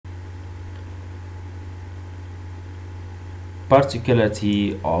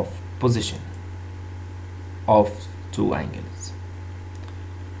particularity of position of two angles.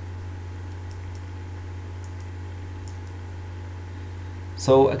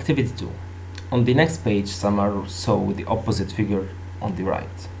 So activity 2. On the next page, Samar saw the opposite figure on the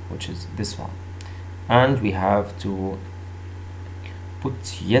right, which is this one. And we have to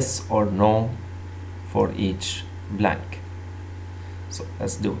put yes or no for each blank. So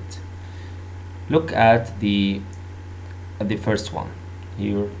let's do it. Look at the first one.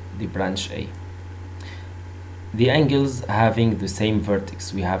 Here, the branch A. The angles having the same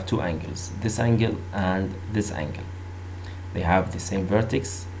vertex. We have two angles, this angle and this angle. They have the same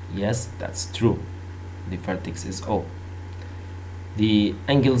vertex. Yes, that's true. The vertex is O. The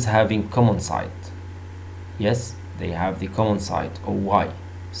angles having common side. Yes, they have the common side OY.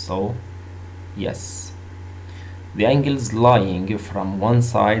 So, yes. The angles lying from one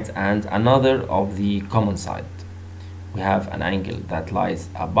side and another of the common side. We have an angle that lies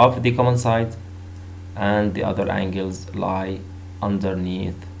above the common side, and the other angles lie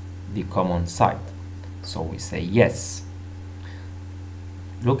underneath the common side. So we say yes.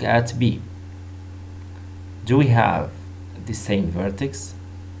 Look at B. Do we have the same vertex?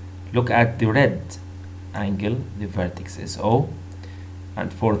 Look at the red angle, the vertex is O,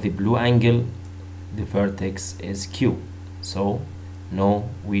 and for the blue angle, the vertex is Q. So, no,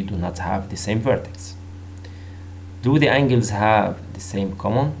 we do not have the same vertex. Do the angles have the same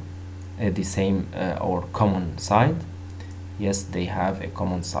common side? Yes, they have a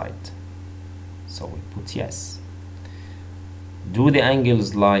common side. So we put yes. Do the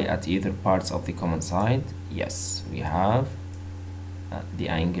angles lie at either parts of the common side? Yes, we have the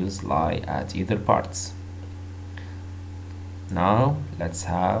angles lie at either parts. Now let's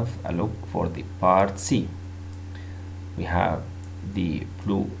have a look for the part C. We have the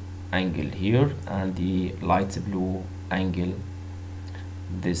blue angle here and the light blue angle.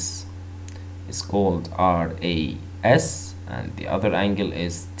 This is called RAS and the other angle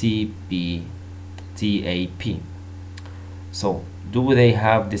is TAP. So, do they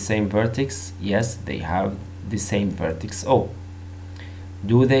have the same vertex? Yes, they have the same vertex O.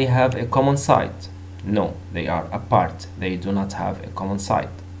 Do they have a common side? No, they are apart. They do not have a common side.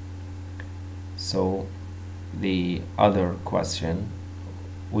 So, the other question,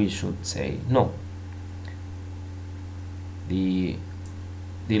 we should say no. The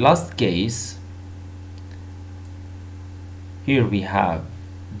last case, here we have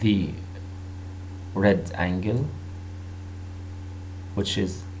the red angle, which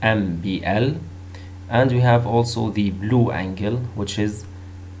is MBL, and we have also the blue angle, which is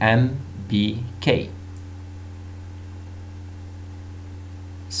MBK.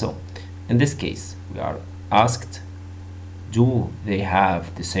 So in this case we are asked, do they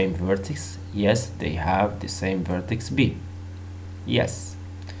have the same vertex? Yes, they have the same vertex B. Yes.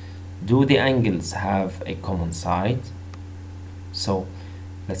 Do the angles have a common side? So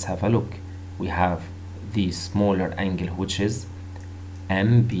let's have a look. We have the smaller angle, which is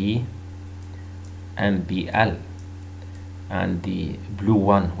MBL, and the blue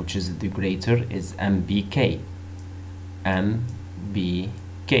one, which is the greater, is MBK.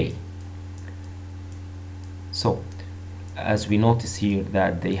 So as we notice here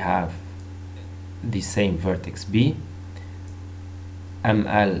that they have the same vertex B,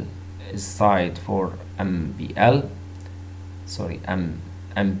 ML is side for MBL,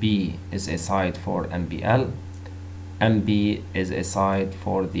 MB is a side for MBL, MB is a side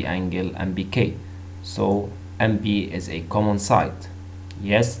for the angle MBK. So MB is a common side.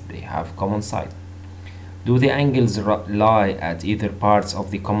 Yes, they have common side. Do the angles lie at either parts of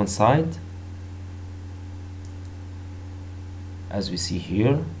the common side? As we see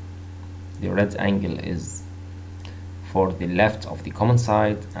here, the red angle is for the left of the common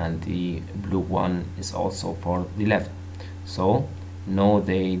side and the blue one is also for the left. So no,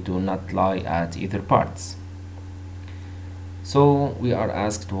 they do not lie at either parts. So we are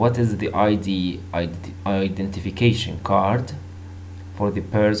asked, what is the ID identification card for the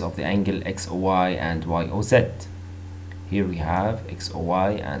pairs of the angle XOY and YOZ? Here we have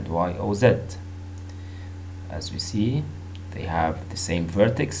XOY and YOZ. As we see, they have the same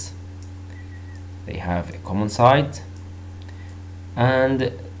vertex, they have a common side,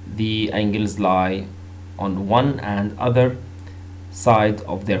 and the angles lie on one and other side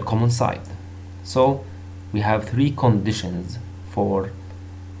of their common side. So we have three conditions for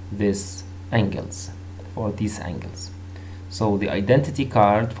these angles. So the identity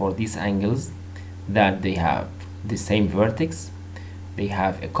card for these angles, that they have the same vertex, they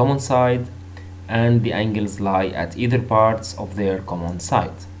have a common side, and the angles lie at either parts of their common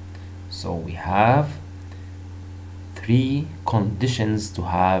side. So we have three conditions to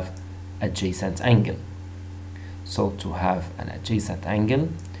have adjacent angle. So to have an adjacent angle,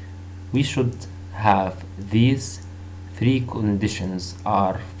 we should have these three conditions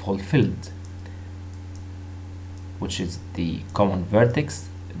are fulfilled, which is the common vertex,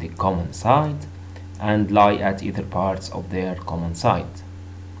 the common side, and lie at either parts of their common side.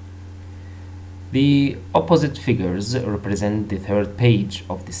 The opposite figures represent the third page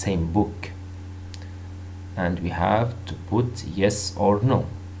of the same book, and we have to put yes or no.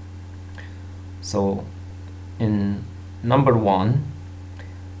 So in number 1,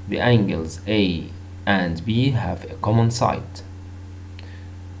 the angles A and B have a common side.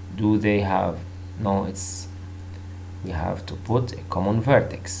 Do they have? No, we have to put a common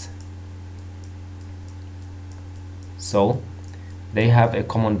vertex. So they have a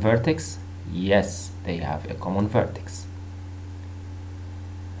common vertex. Yes, they have a common vertex.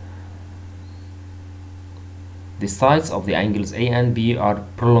 The sides of the angles A and B are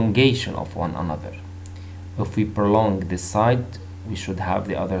prolongation of one another. If we prolong this side, we should have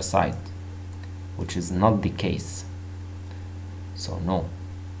the other side, which is not the case. So no.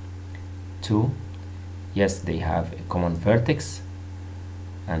 2, yes, they have a common vertex,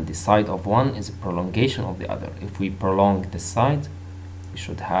 and the side of one is a prolongation of the other. If we prolong this side, we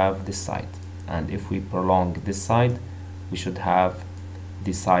should have this side, and if we prolong this side, we should have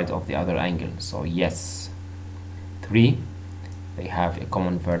the side of the other angle. So yes. 3, they have a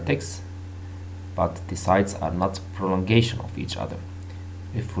common vertex, but the sides are not prolongation of each other.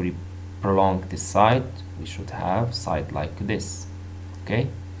 If we prolong this side, we should have side like this. Okay,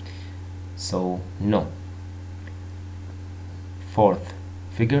 so no. 4th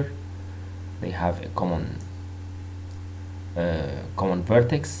figure, they have a common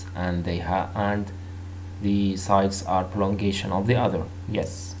vertex, and the sides are prolongation of the other.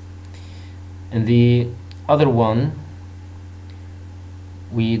 Yes. In the other one,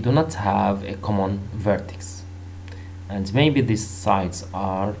 we do not have a common vertex, and maybe these sides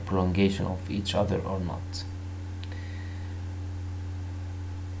are prolongation of each other or not.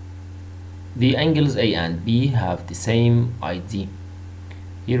 The angles A and B have the same ID.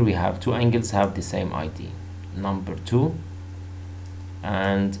 Here we have two angles have the same ID, number 2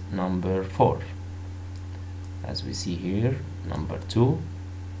 and number 4. As we see here, number 2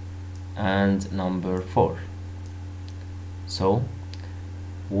 and number 4. So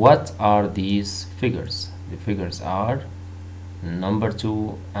what are these figures? The figures are number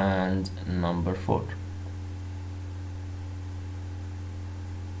 2 and number 4.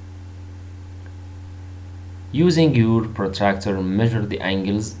 Using your protractor, measure the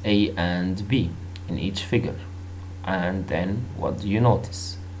angles A and B in each figure, and then what do you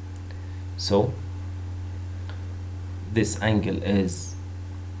notice? So this angle is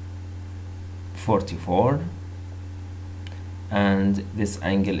 44 and this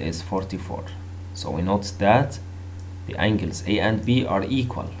angle is 44. So we notice that the angles A and B are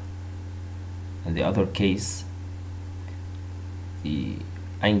equal. In the other case, the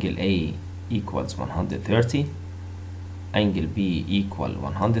angle A equals 130, angle B equal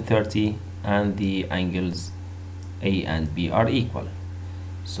 130, and the angles A and B are equal.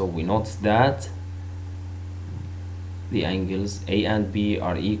 So we notice that the angles A and B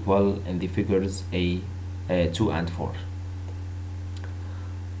are equal in the figures 2 and 4.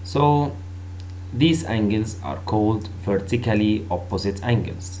 So these angles are called vertically opposite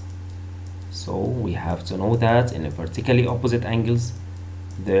angles. So we have to know that in a vertically opposite angles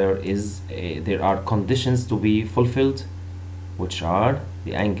there are conditions to be fulfilled, which are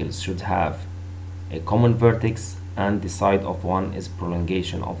the angles should have a common vertex and the side of one is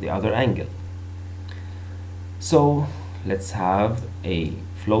prolongation of the other angle. So let's have a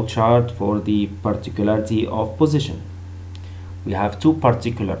flow chart for the particularity of position. We have two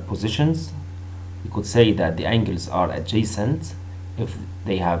particular positions. We could say that the angles are adjacent if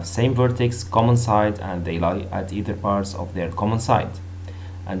they have same vertex, common side, and they lie at either parts of their common side.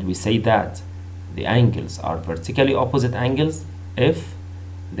 And we say that the angles are vertically opposite angles if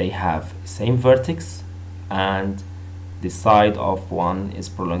they have same vertex and the side of one is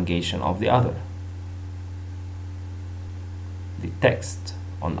prolongation of the other. The text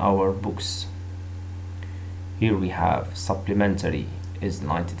on our books. Here we have supplementary is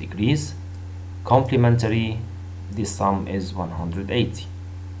 90 degrees, complementary, the sum is 180.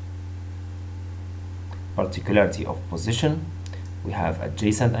 Particularity of position, we have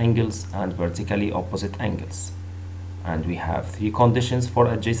adjacent angles and vertically opposite angles, and we have 3 conditions for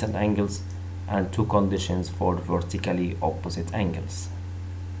adjacent angles and 2 conditions for vertically opposite angles.